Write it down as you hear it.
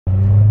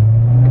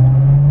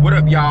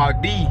y'all?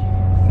 D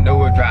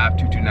Noah Drive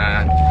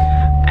 229.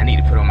 I need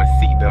to put on my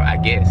seatbelt, I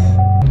guess.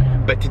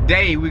 But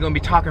today we're gonna be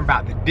talking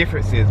about the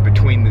differences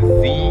between the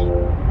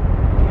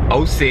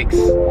Z06.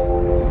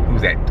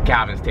 Who's that?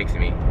 Calvin's texting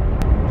me.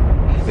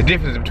 The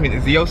difference between the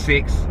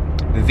Z06,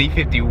 the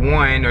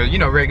Z51, or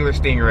regular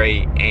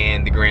Stingray,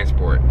 and the Grand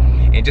Sport,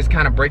 and just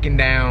kind of breaking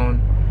down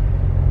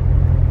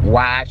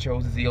why I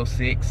chose the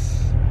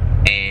Z06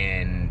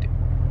 and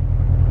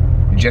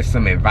just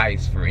some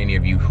advice for any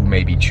of you who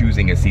may be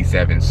choosing a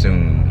C7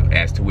 soon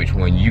as to which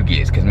one you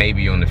get, because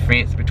maybe you're on the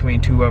fence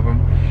between two of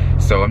them.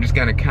 So I'm just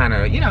gonna kind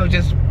of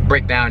just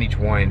break down each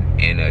one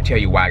and tell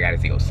you why I got a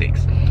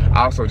Z06.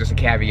 Also, just a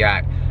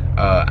caveat,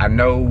 I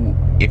know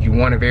if you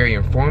want a very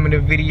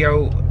informative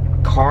video,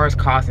 Cars,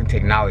 Cost, and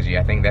Technology,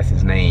 I think that's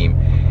his name,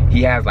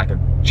 he has like a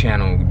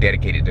channel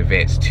dedicated to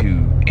vets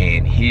too,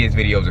 and his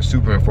videos are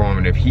super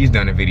informative. He's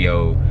done a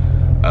video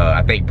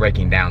I think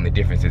breaking down the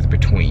differences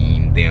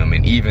between them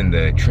and even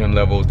the trim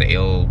levels, the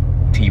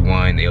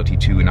LT1, the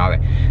LT2, and all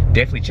that.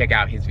 Definitely check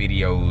out his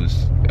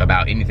videos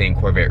about anything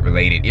Corvette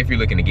related if you're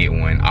looking to get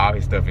one. All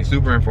his stuff is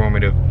super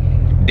informative.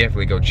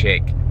 Definitely go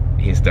check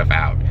his stuff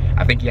out.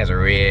 I think he has a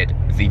red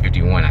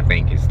Z51, I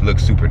think. It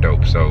looks super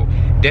dope, so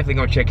definitely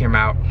go check him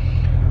out.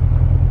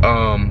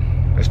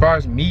 As far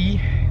as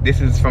me, this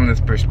is from the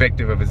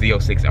perspective of a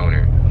Z06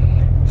 owner,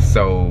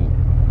 so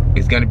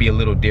it's gonna be a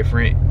little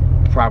different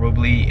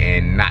probably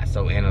and not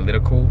so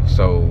analytical,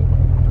 so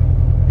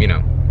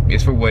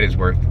it's for what it's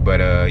worth.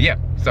 But yeah,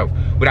 so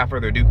without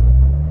further ado,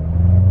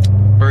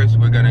 first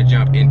we're gonna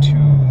jump into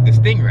the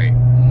Stingray,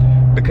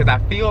 because I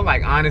feel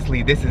like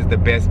honestly this is the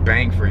best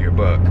bang for your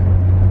buck.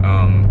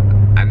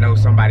 I know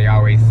somebody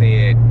always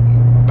said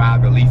buy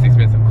the least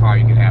expensive car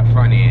you can have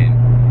fun in,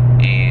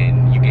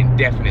 and you can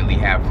definitely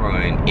have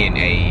fun in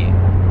a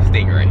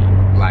Stingray,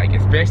 like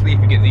especially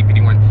if you get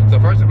Z51. So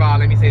first of all,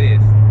 let me say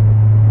this: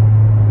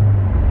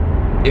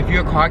 if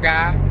you're a car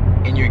guy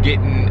and you're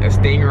getting a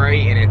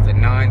Stingray and it's a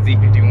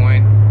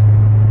non-Z51,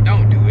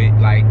 don't do it.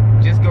 Like,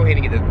 just go ahead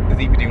and get the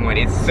Z51.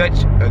 It's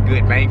such a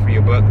good bang for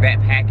your buck. That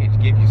package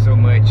gives you so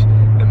much.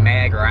 The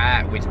mag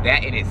ride, which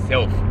that in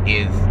itself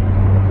is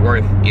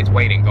worth its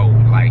weight in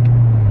gold. Like,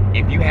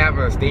 if you have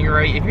a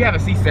Stingray, if you have a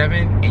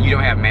C7 and you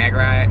don't have mag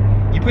ride,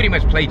 you pretty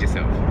much played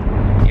yourself.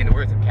 In the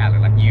words of Cali,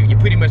 like you're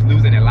pretty much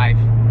losing in life.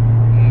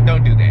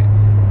 Don't do that.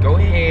 Go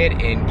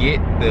ahead and get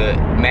the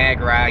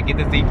mag ride, get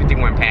the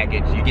Z51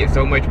 package. You get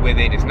so much with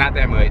it. It's not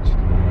that much,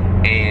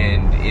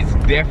 and it's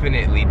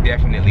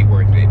definitely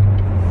worth it.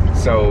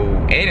 So,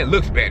 and it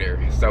looks better.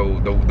 So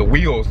the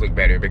wheels look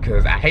better,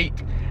 because I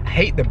hate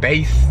the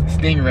base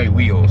Stingray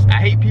wheels. I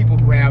hate people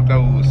who have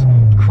those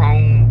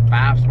chrome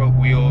 5-spoke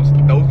wheels.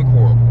 Those look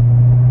horrible.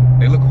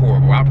 They look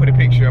horrible. I'll put a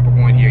picture up of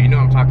one here. You know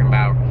what I'm talking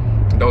about.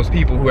 Those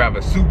people who have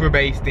a super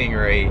base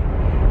Stingray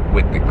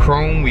with the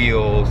chrome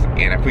wheels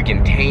and a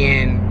freaking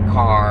tan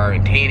car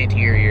and tan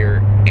interior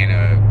and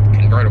a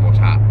convertible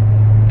top.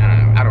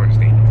 I don't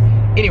understand.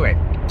 Anyway,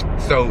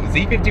 so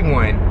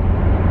Z51,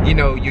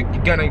 you're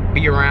gonna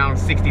be around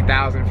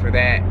 60,000 for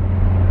that.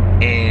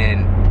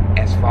 And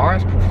as far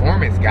as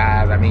performance,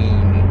 guys, I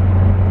mean,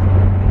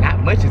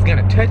 not much is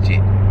gonna touch it.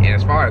 And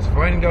as far as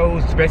fun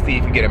goes, especially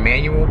if you get a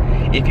manual,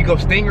 if you go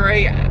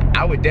Stingray,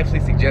 I would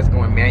definitely suggest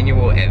going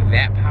manual at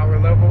that power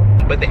level.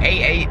 But the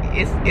A8,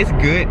 it's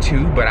good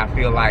too, but I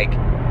feel like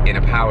in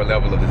a power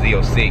level of the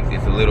Z06,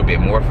 it's a little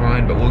bit more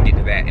fun, but we'll get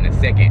to that in a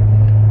second.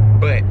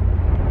 But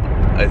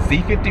a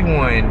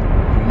Z51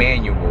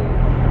 manual,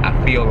 I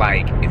feel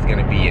like it's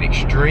gonna be an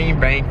extreme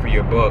bang for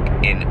your buck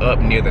and up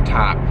near the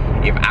top.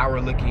 If I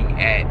were looking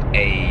at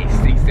a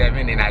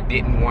C7 and I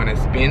didn't want to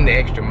spend the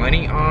extra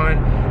money on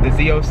the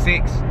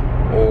Z06,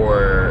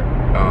 or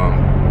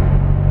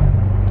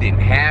didn't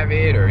have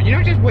it, or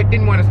just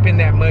didn't want to spend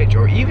that much,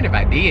 or even if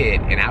I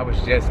did and I was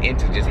just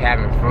into just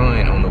having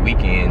fun on the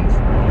weekends,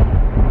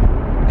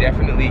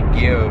 definitely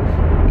give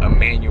a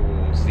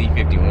manual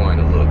Z51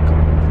 a look.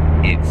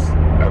 It's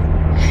a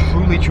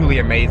truly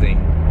amazing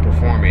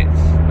performance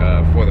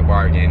for the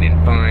bargain,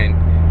 and fun,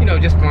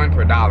 just fun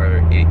per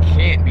dollar. It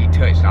can't be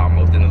touched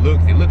almost, and it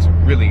looks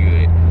really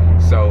good.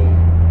 So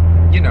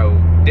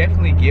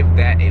definitely give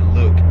that a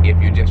look if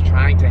you're just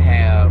trying to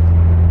have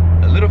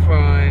a little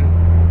fun,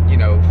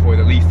 for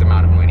the least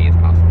amount of money as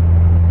possible.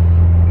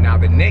 Now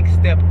the next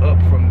step up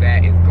from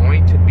that is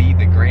going to be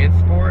the Grand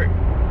Sport.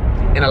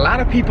 And a lot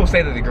of people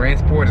say that the Grand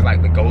Sport is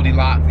like the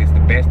Goldilocks. It's the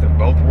best of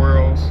both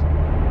worlds.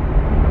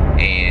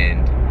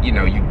 And you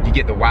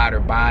get the wider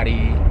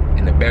body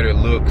and the better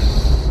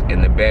looks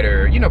and the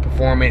better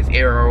performance,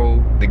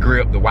 aero, the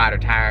grip, the wider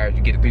tires.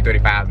 You get the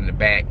 335s in the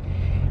back.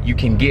 You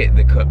can get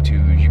the Cup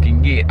 2s. You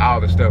can get all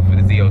the stuff for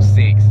the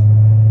Z06,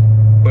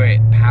 but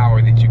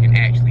power that you can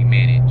actually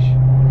manage.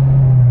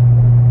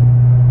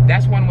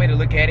 That's one way to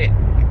look at it.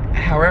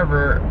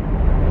 However,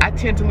 I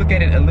tend to look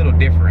at it a little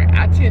different.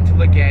 I tend to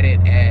look at it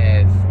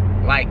as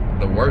like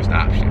the worst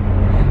option.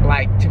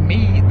 Like, to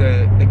me,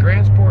 the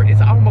Grand Sport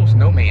is almost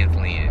no man's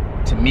land,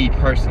 to me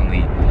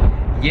personally.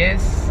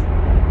 Yes,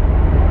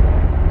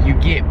 you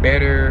get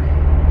better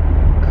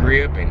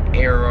grip and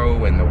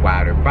aero and the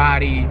wider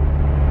body,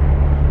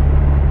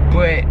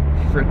 But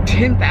for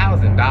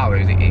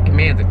 $10,000, it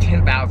commands a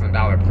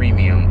 $10,000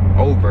 premium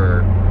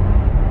over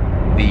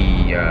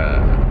the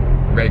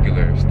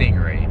regular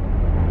Stingray.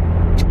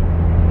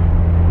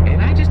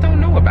 And I just don't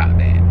know about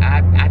that.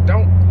 I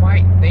don't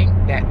quite think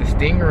that the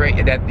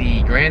Stingray, that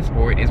the Grand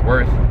Sport is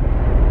worth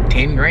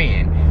 10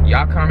 grand.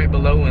 Y'all comment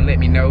below and let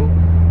me know.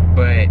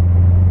 But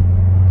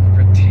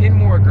for 10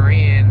 more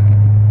grand,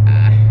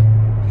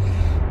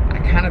 I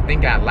kind of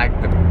think I like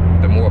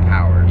the more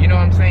power. You know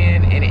what I'm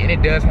saying? And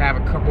it does have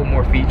a couple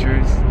more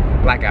features,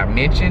 like I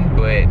mentioned,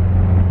 but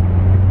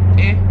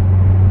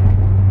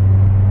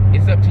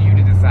it's up to you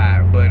to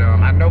decide. But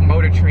I know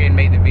Motor Trend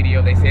made the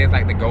video. They say it's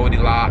like the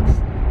Goldilocks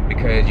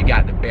because you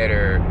got the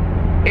better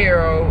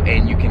aero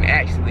and you can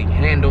actually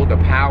handle the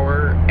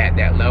power at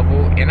that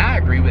level. And I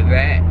agree with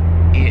that.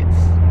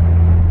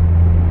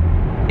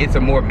 It's a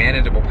more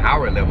manageable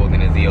power level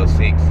than a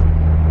Z06.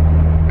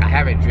 I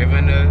haven't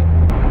driven a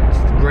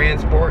Grand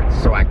Sport,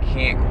 so I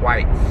can't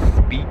quite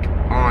speak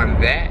on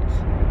that.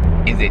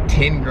 Is it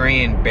 10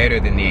 grand better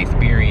than the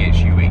experience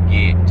you would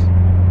get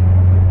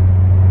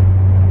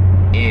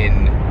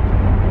in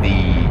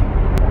the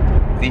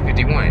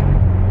Z51?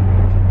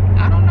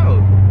 I don't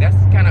know. That's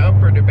kind of up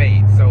for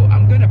debate. So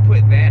I'm gonna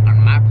put that on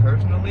my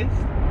personal list.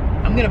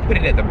 I'm gonna put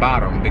it at the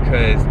bottom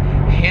because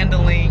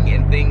handling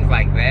and things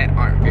like that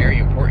aren't very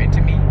important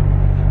to me.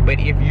 But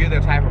if you're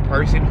the type of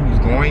person who's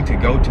going to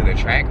go to the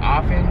track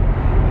often,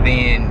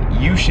 then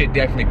you should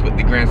definitely put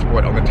the Grand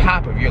Sport on the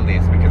top of your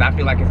list, because I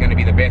feel like it's going to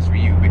be the best for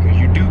you, because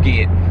you do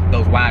get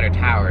those wider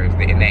towers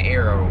in that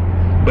aero,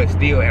 but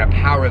still at a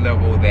power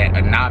level that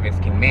a novice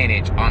can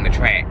manage on the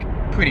track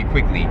pretty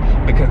quickly.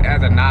 Because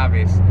as a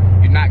novice,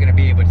 you're not going to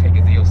be able to take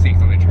a Z06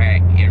 on the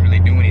track and really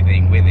do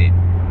anything with it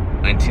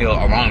until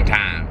a long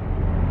time,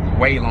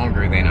 way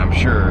longer than I'm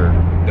sure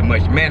the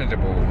much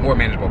more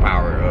manageable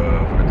power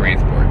of the Grand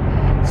Sport.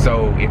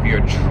 So if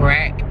you're a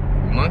track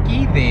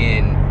monkey,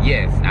 then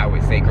yes, I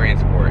would say Grand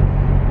Sport.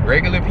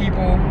 Regular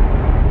people,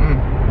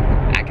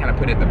 I kind of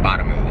put it at the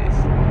bottom of the list.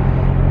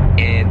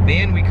 And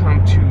then we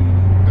come to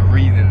the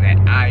reason that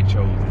I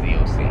chose the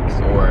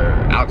Z06, or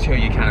I'll tell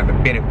you kind of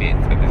the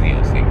benefits of the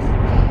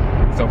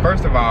Z06. So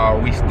first of all,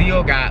 we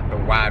still got the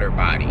wider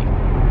body.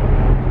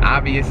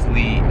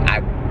 Obviously,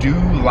 I do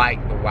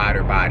like the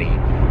wider body.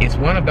 It's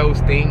one of those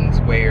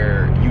things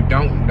where you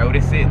don't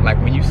notice it.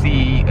 Like when you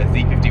see a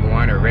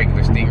Z51 or a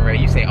regular Stingray,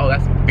 you say, oh,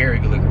 that's a very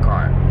good looking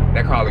car.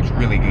 That car looks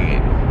really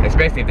good,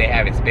 especially if they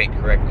have it spec'd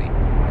correctly.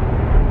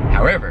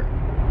 However,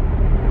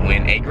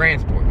 when a Grand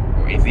Sport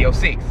or a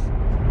Z06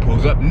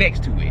 pulls up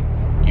next to it,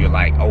 you're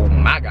like, oh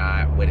my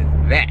God, what is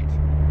that?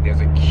 There's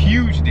a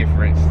huge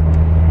difference.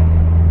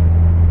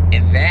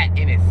 And that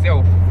in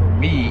itself, for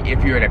me,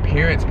 if you're an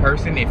appearance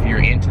person, if you're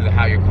into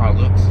how your car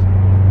looks,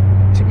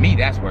 to me,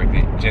 that's worth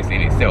it, just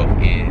in itself,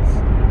 is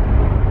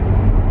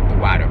the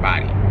wider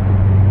body.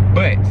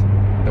 But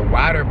the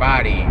wider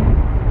body,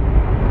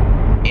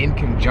 in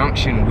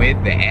conjunction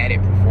with the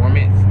added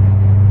performance,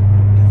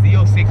 the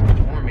Z06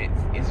 performance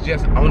is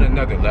just on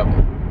another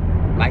level.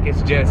 Like,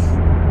 it's just,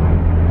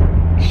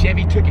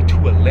 Chevy took it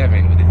to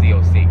 11 with the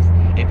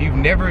Z06. If you've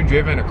never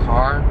driven a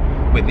car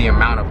with the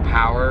amount of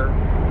power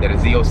that a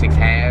Z06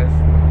 has,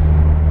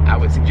 I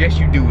would suggest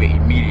you do it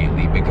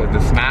immediately, because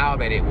the smile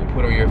that it will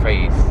put on your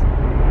face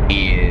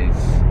is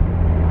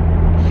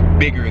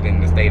bigger than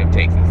the state of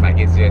Texas. Like,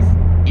 it's just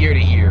ear to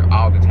ear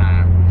all the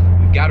time.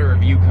 We've got a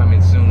review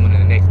coming soon in the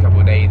next couple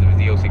of days of a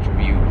Z06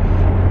 review.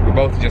 We're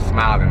both just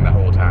smiling the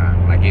whole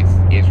time. Like,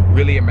 it's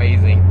really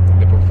amazing.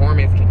 The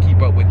performance can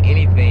keep up with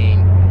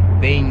anything,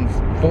 things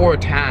 4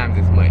 times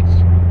as much.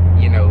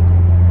 You know,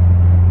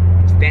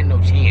 stand no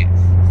chance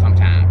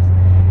sometimes.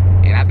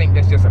 And I think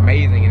that's just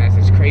amazing, and that's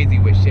just crazy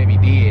what Chevy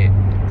did.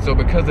 So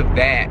because of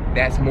that,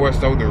 that's more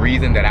so the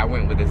reason that I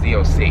went with the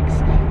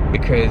Z06,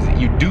 because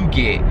you do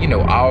get, you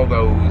know, all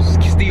those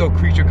still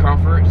creature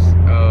comforts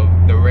of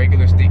the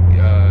regular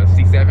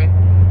C7,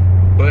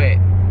 but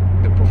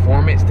the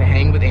performance to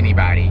hang with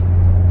anybody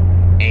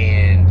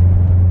and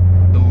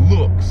the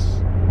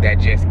looks that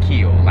just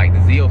kill. Like, the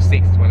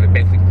Z06 is one of the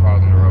best looking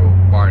cars on the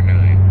road, bar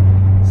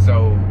none.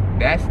 So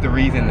that's the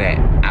reason that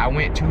I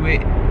went to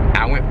it.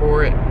 I went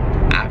for it.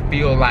 I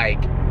feel like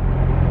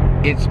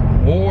it's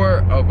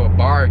more of a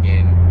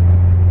bargain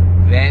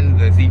than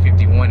the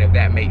Z51, if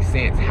that makes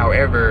sense.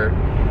 However,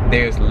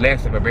 there's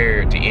less of a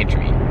barrier to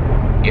entry,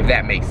 if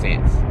that makes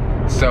sense.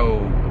 So,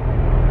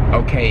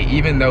 okay,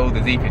 even though the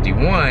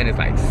Z51 is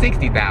like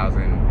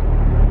 60,000,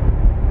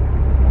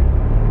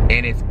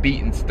 and it's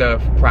beating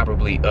stuff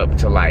probably up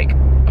to like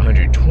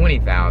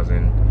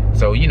 120,000,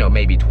 so, you know,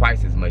 maybe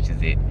twice as much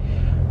as it,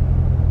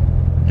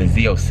 the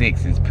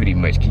Z06 is pretty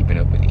much keeping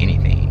up with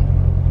anything.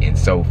 And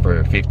so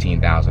for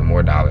 $15,000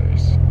 more,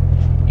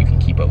 you can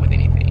keep up with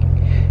anything.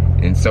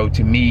 And so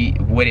to me,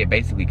 what it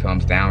basically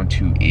comes down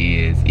to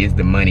is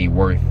the money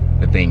worth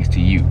the things to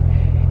you?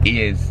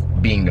 Is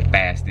being the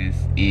fastest,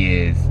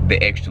 is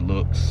the extra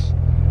looks,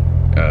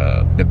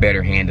 the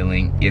better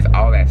handling, is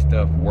all that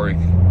stuff worth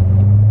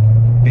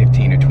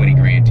 15 or 20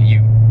 grand to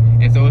you?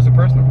 And so it's a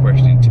personal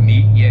question. To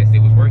me, yes, it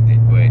was worth it,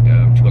 but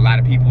to a lot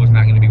of people, it's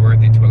not going to be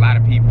worth it. To a lot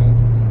of people,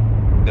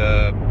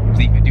 the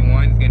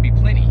Z51 is going to be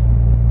plenty.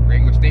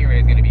 Regular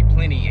Stingray is going to be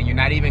plenty, and you're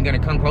not even going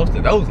to come close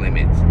to those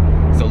limits.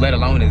 So let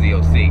alone the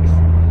Z06.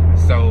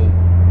 So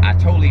I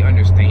totally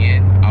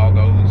understand all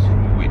those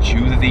who would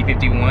choose a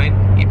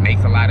Z51. It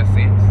makes a lot of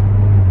sense.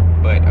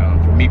 But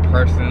for me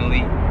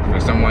personally, for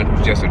someone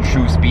who's just a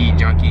true speed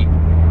junkie,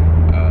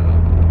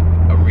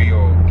 a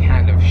real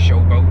kind of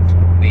showboat,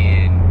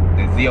 then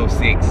the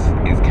Z06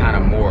 is kind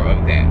of more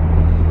of that.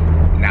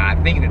 Now I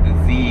think that the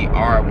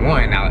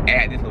ZR1, I'll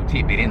add this little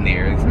tidbit in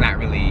there, it's not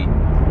really,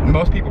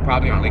 most people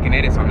probably aren't looking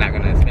at it, so I'm not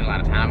gonna spend a lot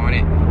of time on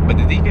it. But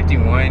the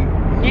Z51,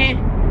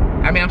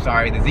 I mean, I'm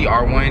sorry, the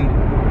ZR1,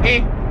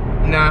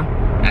 nah,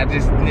 I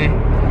just,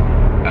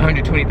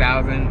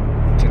 120,000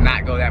 to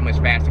not go that much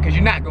faster, because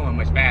you're not going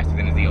much faster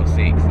than a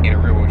Z06 in a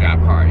rear-wheel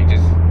drive car. You're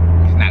just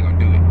not gonna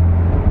do it.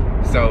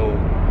 So,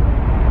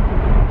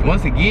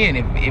 once again,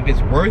 if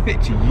it's worth it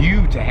to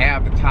you to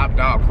have the top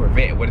dog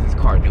Corvette, what is this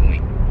car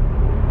doing?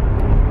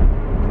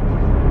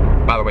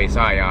 By the way,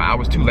 sorry y'all, I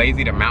was too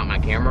lazy to mount my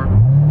camera.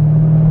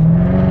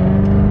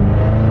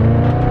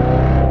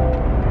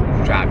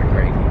 It's driving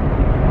crazy.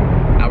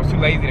 I was too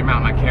lazy to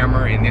mount my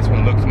camera, and this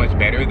one looks much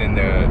better than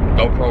the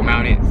GoPro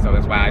mounted, so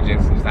that's why I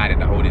just decided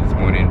to hold it this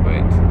morning,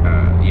 but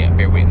yeah,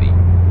 bear with me.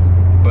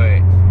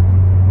 But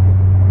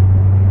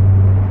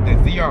the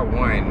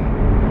ZR1,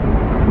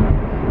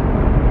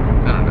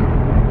 I don't know.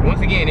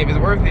 Once again, if it's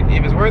worth it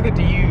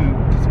to you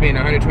to spend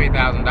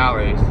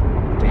 $120,000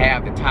 to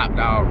have the top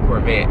dog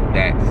Corvette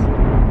that's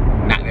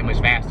not that much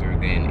faster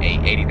than a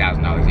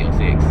 $80,000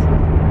 Z06,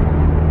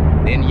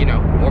 then, you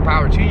know, more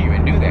power to you,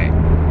 and do that.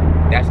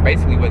 That's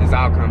basically what this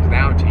all comes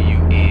down to, you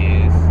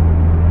is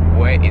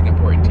what is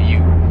important to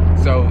you.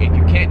 So if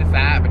you can't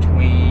decide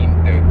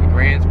between the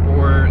Grand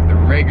Sport, the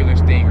regular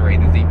Stingray,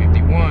 the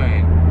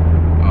Z51,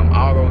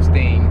 all those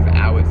things,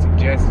 I would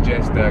suggest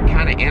just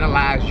kind of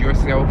analyze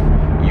yourself,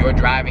 your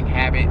driving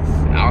habits,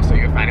 also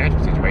your financial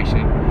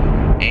situation,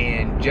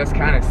 and just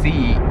kind of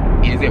see,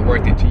 is it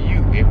worth it to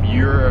you? If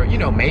you're, you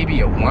know,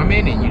 maybe a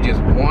woman and you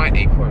just want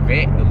a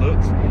Corvette that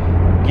looks,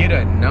 get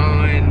a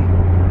non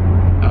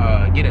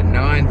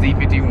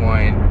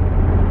Z51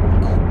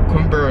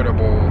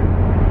 convertible,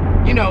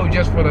 you know,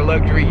 just for the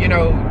luxury, you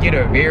know, get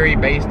a very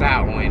based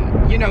out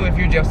one. You know, if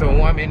you're just a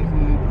woman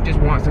who just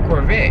wants a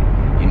Corvette,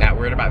 you're not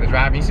worried about the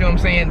driving, you see what I'm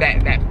saying?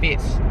 That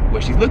fits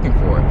what she's looking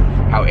for.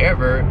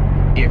 However,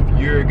 if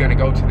you're gonna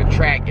go to the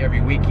track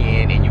every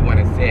weekend and you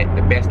wanna set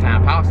the best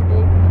time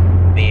possible,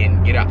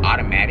 then get an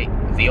automatic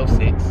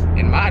Z06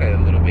 and mod it a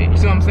little bit. You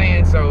see what I'm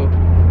saying? So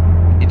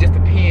it just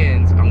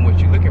depends on what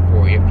you're looking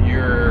for. If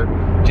you're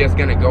just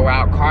gonna go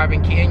out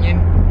carving canyon,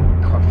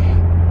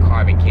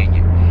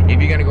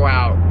 if you're gonna go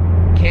out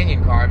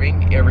canyon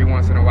carving every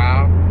once in a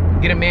while,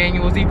 get a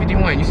manual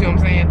Z51. You see what I'm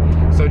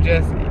saying? So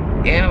just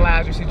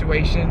analyze your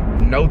situation,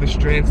 know the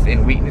strengths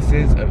and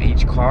weaknesses of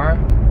each car,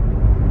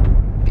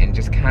 and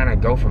just kind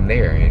of go from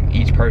there. And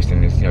each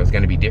person is, you know, it's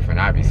gonna be different,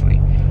 obviously.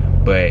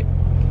 But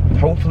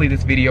hopefully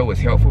this video was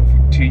helpful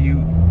to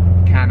you,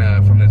 kind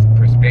of from the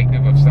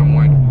perspective of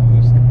someone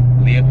who's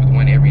lived with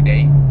one every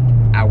day.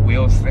 I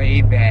will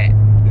say that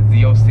the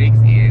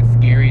Z06 is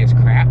scary as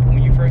crap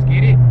when you first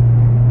get it,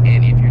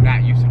 and if you're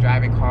not used to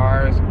driving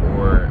cars,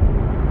 or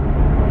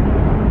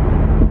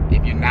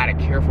if you're not a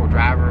careful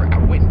driver, I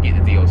wouldn't get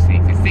the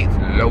Z06. It sits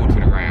low to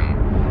the ground,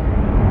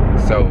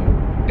 so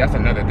that's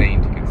another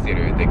thing to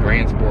consider. The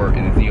Grand Sport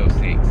and the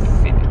Z06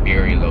 sit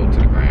very low to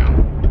the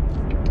ground.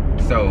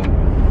 So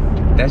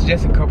that's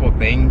just a couple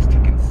things to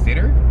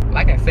consider.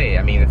 Like I said,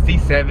 I mean, the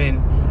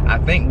C7, I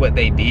think what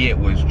they did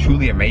was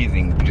truly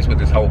amazing just with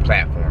this whole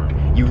platform.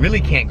 You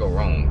really can't go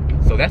wrong.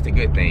 So that's a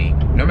good thing.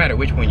 No matter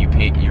which one you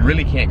pick, you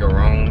really can't go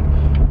wrong.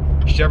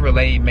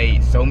 Chevrolet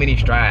made so many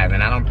strides,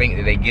 and I don't think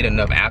that they get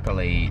enough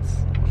accolades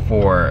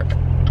for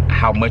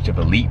how much of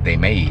a leap they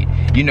made.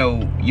 You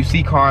know, you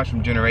see cars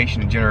from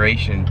generation to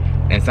generation,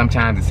 and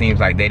sometimes it seems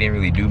like they didn't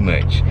really do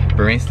much.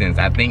 For instance,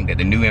 I think that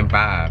the new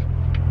M5,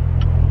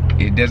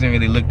 it doesn't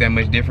really look that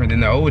much different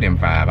than the old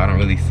M5. I don't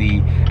really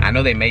see, I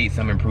know they made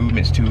some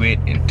improvements to it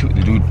and to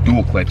the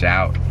dual clutch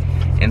out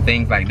and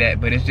things like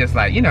that, but it's just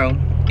like, you know,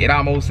 it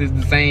almost is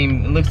the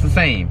same, it looks the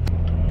same.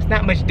 It's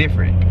not much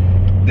different.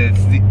 The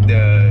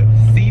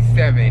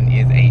C7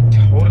 is a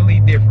totally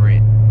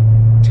different,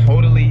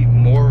 totally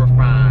more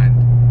refined,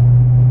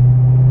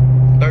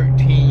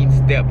 13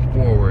 step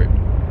forward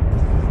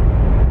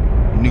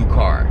new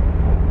car.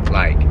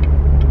 Like,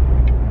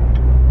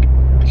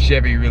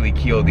 Chevy really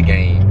killed the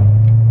game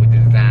with the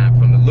design,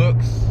 from the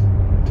looks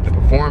to the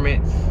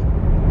performance,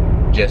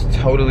 just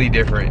totally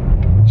different,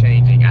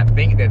 changing. I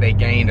think that they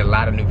gained a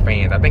lot of new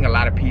fans. I think a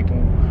lot of people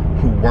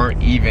who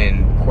weren't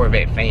even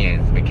Corvette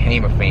fans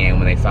became a fan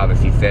when they saw the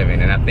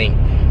C7, and I think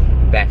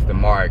that's the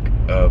mark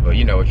of a,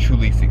 you know, a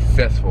truly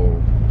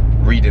successful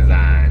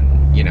redesign,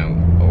 you know,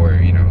 or,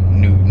 you know,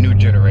 new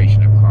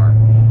generation of car.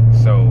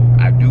 So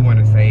I do want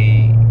to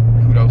say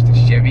kudos to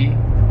Chevy,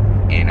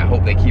 and I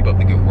hope they keep up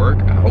the good work.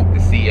 I hope the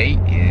C8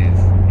 is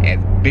as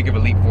big of a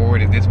leap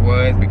forward as this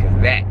was, because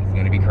that is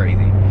gonna be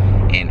crazy.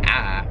 And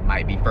I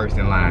might be first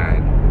in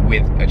line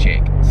with a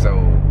check. So,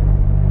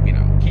 you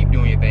know, keep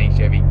doing your thing,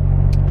 Chevy.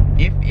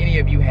 If any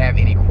of you have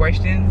any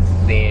questions,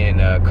 then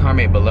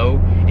comment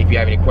below. If you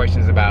have any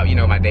questions about, you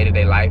know, my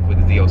day-to-day life with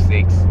the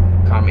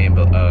Z06, comment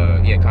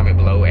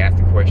below, ask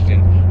the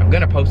question. I'm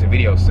gonna post a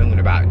video soon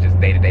about just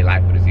day-to-day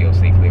life with the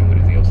Z06, living with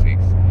the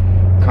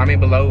Z06. Comment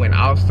below, and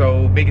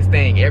also, biggest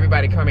thing,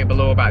 everybody comment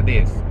below about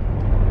this.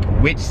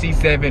 Which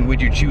C7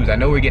 would you choose? I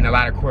know we're getting a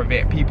lot of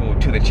Corvette people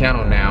to the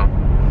channel now.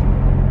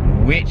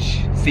 Which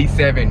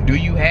C7 do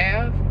you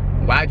have?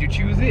 Why'd you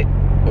choose it?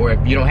 Or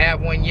if you don't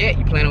have one yet,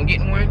 you plan on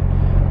getting one,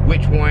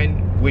 which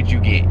one would you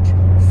get?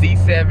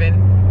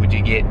 C7, would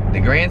you get the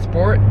Grand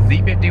Sport,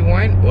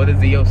 Z51, or the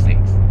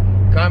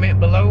Z06? Comment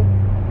below.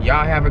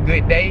 Y'all have a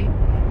good day.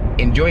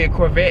 Enjoy your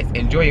Corvettes,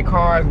 enjoy your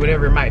cars,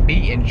 whatever it might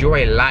be.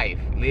 Enjoy life,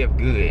 live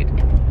good.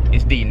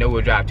 It's the No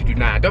Wheel Drive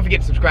 229. Don't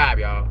forget to subscribe,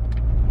 y'all.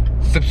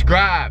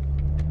 Subscribe.